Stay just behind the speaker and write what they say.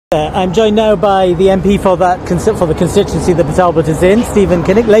I'm joined now by the MP for the constituency that Talbot is in, Stephen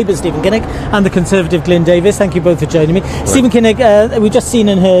Kinnock, Labour's Stephen Kinnock, and the Conservative Glyn Davis. Thank you both for joining me. Right. Stephen Kinnock, we've just seen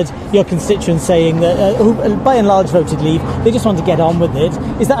and heard your constituents saying that, who by and large voted leave, they just want to get on with it.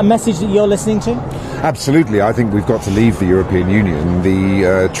 Is that a message that you're listening to? Absolutely. I think we've got to leave the European Union.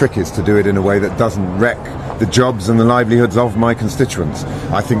 The trick is to do it in a way that doesn't wreck the jobs and the livelihoods of my constituents.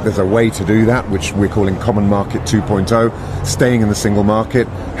 I think there's a way to do that, which we're calling Common Market 2.0, staying in the single market,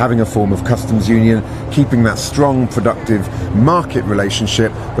 having a form of customs union, keeping that strong, productive market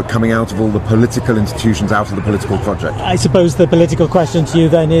relationship, but coming out of all the political institutions, out of the political project. I suppose the political question to you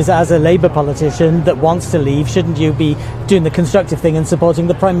then is, as a Labour politician that wants to leave, shouldn't you be doing the constructive thing and supporting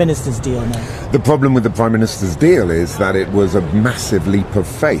the Prime Minister's deal now? The problem with the Prime Minister's deal is that it was a massive leap of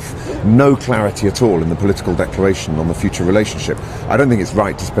faith. No clarity at all in the political declaration on the future relationship. I don't think it's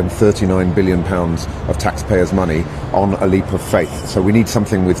right to spend £39 billion of taxpayers' money on a leap of faith. So we need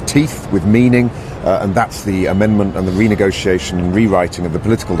something with teeth, with meaning, and that's the amendment and the renegotiation and rewriting of the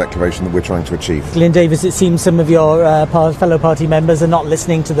political declaration that we're trying to achieve. Glyn Davis, it seems some of your fellow party members are not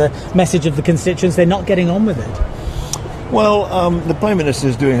listening to the message of the constituents. They're not getting on with it. Well, the Prime Minister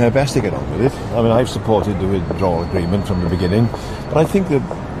is doing her best to get on with it. I mean, I've supported the withdrawal agreement from the beginning, but I think the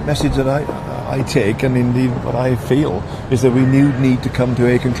message that I take, and indeed what I feel, is that we need to come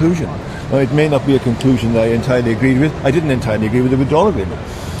to a conclusion. Now, it may not be a conclusion that I entirely agreed with. I didn't entirely agree with the withdrawal agreement,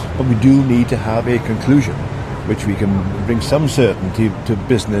 but we do need to have a conclusion which we can bring some certainty to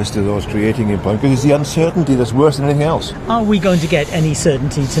business, to those creating employment, because it's the uncertainty that's worse than anything else. Are we going to get any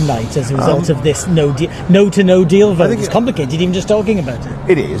certainty tonight as a result of this no to no deal vote? It's complicated even just talking about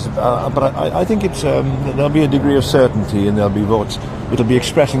it. It is, but I think it's there'll be a degree of certainty and there'll be votes. It'll be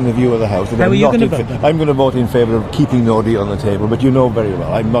expressing the view of the House. How are you going to vote? I'm going to vote in favour of keeping no deal on the table, but you know very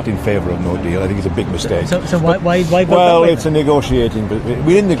well I'm not in favour of no deal. I think it's a big mistake. So why vote well, that way? It's a negotiating, but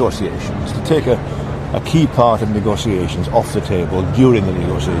we're in negotiations. To take a key part of negotiations off the table during the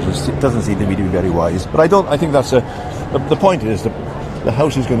negotiations, it doesn't seem to me to be very wise. But I think that's the point is that the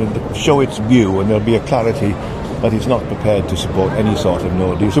House is going to show its view, and there'll be a clarity that it's not prepared to support any sort of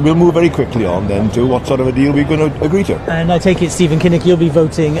no deal. So we'll move very quickly on then to what sort of a deal we're going to agree to. And I take it, Stephen Kinnock, you'll be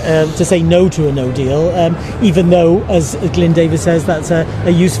voting to say no to a no deal, even though, as Glyn Davis says, that's a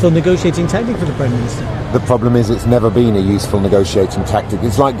useful negotiating tactic for the Prime Minister. The problem is it's never been a useful negotiating tactic.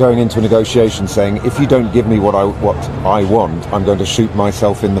 It's like going into a negotiation saying, if you don't give me what I want, I'm going to shoot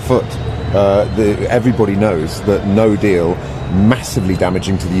myself in the foot. Everybody knows that no deal, massively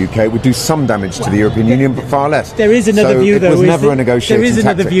damaging to the UK. It would do some damage to the European Union, but far less. There is another view, though. It was never a negotiating tactic. There is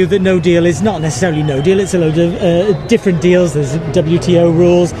another view that no deal is not necessarily no deal. It's a load of different deals. There's WTO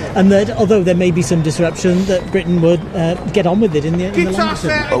rules, and that although there may be some disruption, that Britain would get on with it in the long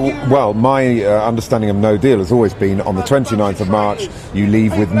term. Well, my understanding of no deal has always been on the 29th of March, you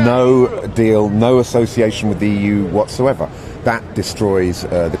leave with no deal, no association with the EU whatsoever. That destroys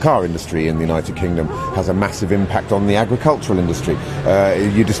the car industry in the United Kingdom, has a massive impact on the agricultural industry.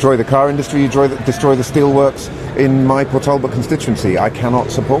 You destroy the car industry, you destroy the steelworks in my Port Talbot constituency. I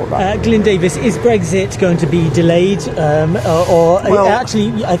cannot support that. Glyn Davis, is Brexit going to be delayed?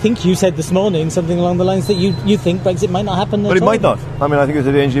 Actually, I think you said this morning something along the lines that you think Brexit might not happen at all. But it might not. I mean, I think there's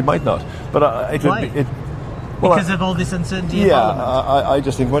a danger it might not. But it would be... Because of all this uncertainty? Yeah, I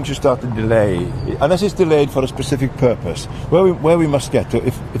just think once you start to delay, unless it's delayed for a specific purpose, where we must get to,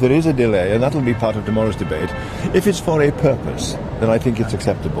 if there is a delay, and that will be part of tomorrow's debate, if it's for a purpose, then I think it's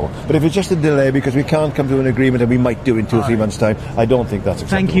acceptable. But if it's just a delay because we can't come to an agreement and we might do in 2 or 3 months' time, I don't think that's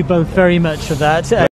acceptable. Thank you both very much for that.